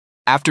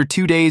After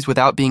 2 days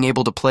without being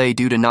able to play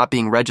due to not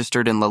being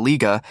registered in La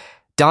Liga,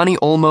 Dani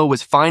Olmo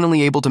was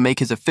finally able to make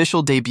his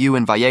official debut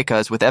in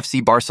Vallecas with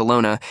FC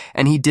Barcelona,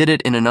 and he did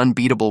it in an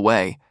unbeatable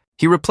way.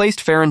 He replaced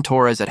Ferran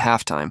Torres at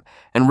halftime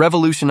and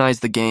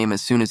revolutionized the game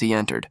as soon as he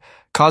entered,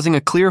 causing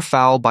a clear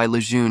foul by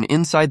Lejeune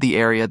inside the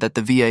area that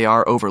the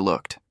VAR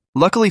overlooked.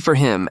 Luckily for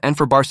him and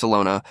for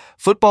Barcelona,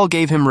 football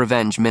gave him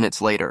revenge minutes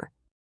later.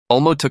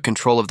 Olmo took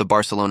control of the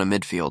Barcelona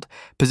midfield,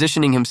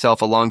 positioning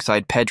himself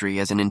alongside Pedri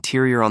as an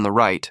interior on the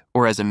right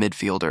or as a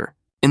midfielder.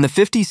 In the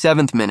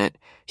 57th minute,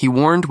 he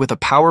warned with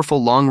a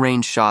powerful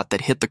long-range shot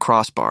that hit the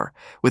crossbar,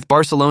 with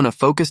Barcelona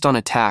focused on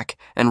attack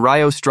and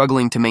Rayo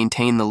struggling to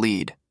maintain the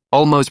lead.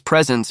 Olmo's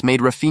presence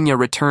made Rafinha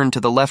return to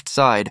the left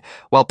side,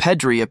 while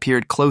Pedri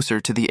appeared closer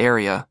to the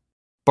area.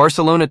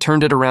 Barcelona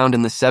turned it around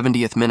in the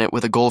 70th minute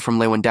with a goal from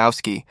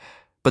Lewandowski,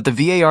 but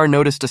the VAR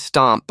noticed a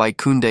stomp by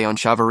Koundé on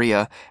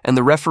Chavarria, and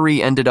the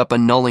referee ended up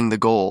annulling the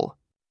goal.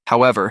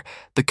 However,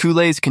 the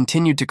Culés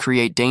continued to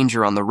create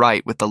danger on the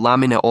right with the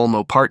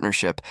Lamine-Olmo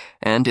partnership,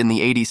 and in the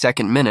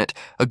 82nd minute,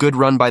 a good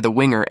run by the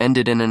winger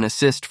ended in an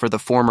assist for the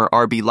former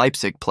RB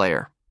Leipzig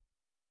player.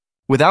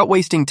 Without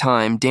wasting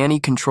time,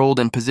 Dani controlled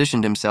and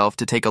positioned himself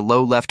to take a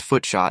low left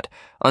foot shot,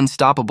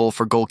 unstoppable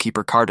for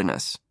goalkeeper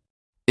Cardenas.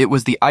 It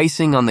was the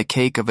icing on the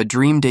cake of a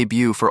dream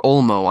debut for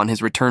Olmo on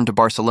his return to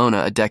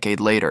Barcelona a decade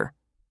later.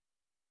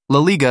 La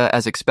Liga,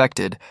 as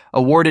expected,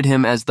 awarded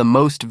him as the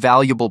most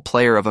valuable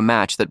player of a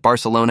match that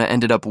Barcelona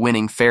ended up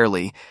winning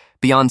fairly,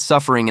 beyond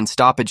suffering in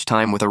stoppage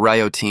time with a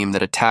Rayo team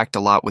that attacked a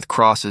lot with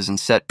crosses and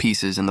set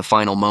pieces in the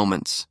final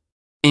moments.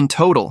 In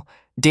total,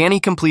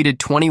 Dani completed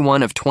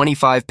 21 of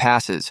 25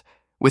 passes,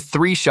 with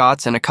 3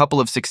 shots and a couple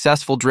of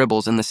successful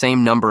dribbles in the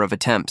same number of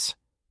attempts.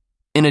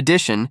 In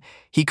addition,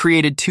 he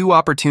created 2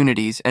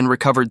 opportunities and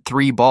recovered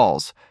 3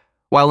 balls,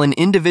 while in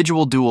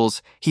individual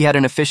duels, he had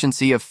an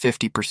efficiency of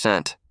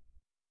 50%.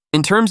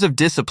 In terms of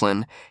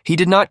discipline, he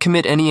did not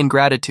commit any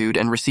ingratitude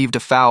and received a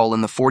foul in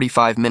the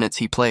 45 minutes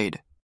he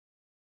played.